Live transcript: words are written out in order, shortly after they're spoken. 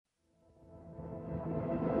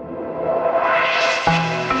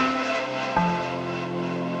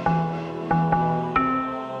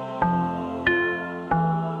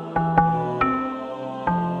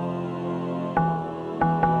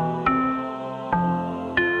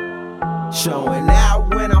Showing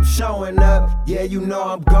out when I'm showing up, yeah, you know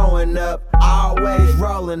I'm going up. Always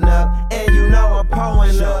rolling up, and you know I'm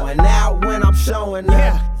pulling up. Showing out when I'm showing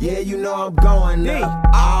up, yeah, you know I'm going up.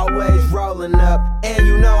 Always rolling up, and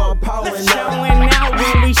you know I'm pulling up. Showing out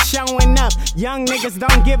when we showing up. Young niggas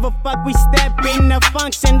don't give a fuck, we step in the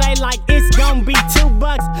function. They like, it's gon' be $2.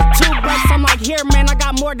 $2, I'm like, here man, I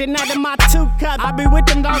got more than that in my 2 cups. I be with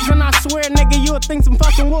them dogs and I swear, nigga, you'll think some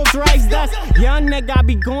fucking wolves raised us. Young nigga, I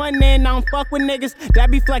be going in, I don't fuck with niggas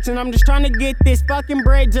that be flexing. I'm just trying to get this fucking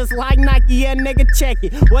bread just like Nike, yeah nigga, check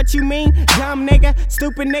it. What you mean, dumb nigga,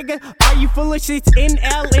 stupid nigga? Are you foolish? It's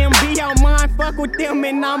NLMB on mine, fuck with them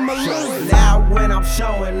and I'ma lose. Showing out when I'm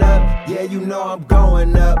showing up, yeah, you know I'm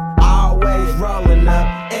going up. Always rolling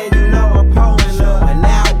up, and you know I'm pulling up. And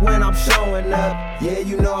out when I'm showing up, yeah,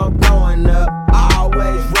 you know I'm going up.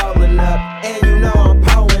 Always rolling up, and you know I'm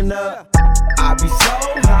pulling up. I be so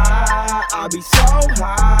high, I be so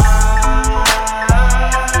high.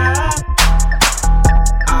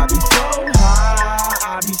 I be so high,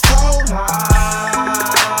 I be so high.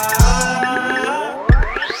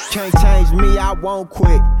 Can't change me, I won't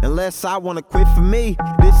quit unless I wanna quit for me.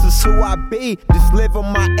 This is who I be, just live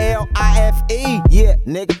on my LIFE. Yeah,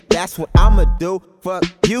 nigga, that's what I'ma do. Fuck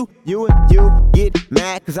you, you and you get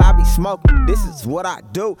mad cause I be smoking. This is what I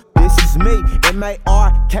do, this is me,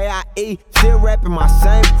 MARKIE. Still rapping my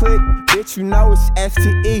same clique, bitch, you know it's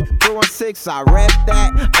STE 416, I rap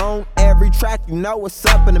that on every track. You know what's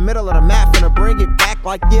up in the middle of the map, finna bring it back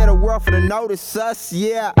like yeah, the world finna notice us,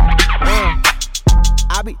 yeah.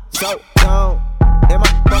 I be so gone in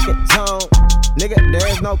my fucking zone, nigga,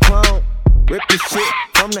 there's no clone. Rip this shit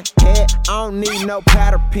from the head, I don't need no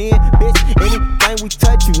powder pen. Bitch, anything we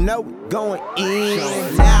touch, you know we going in.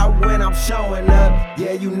 Showing out when I'm showing up,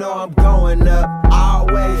 yeah, you know I'm going up.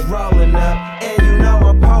 Always rolling up, and you know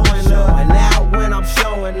I'm pulling up. Showing out when I'm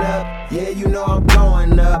showing up, yeah, you know I'm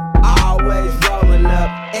going up. Always rolling up,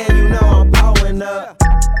 and you know I'm pulling up.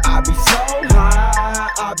 I be so high,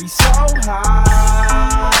 I be so high.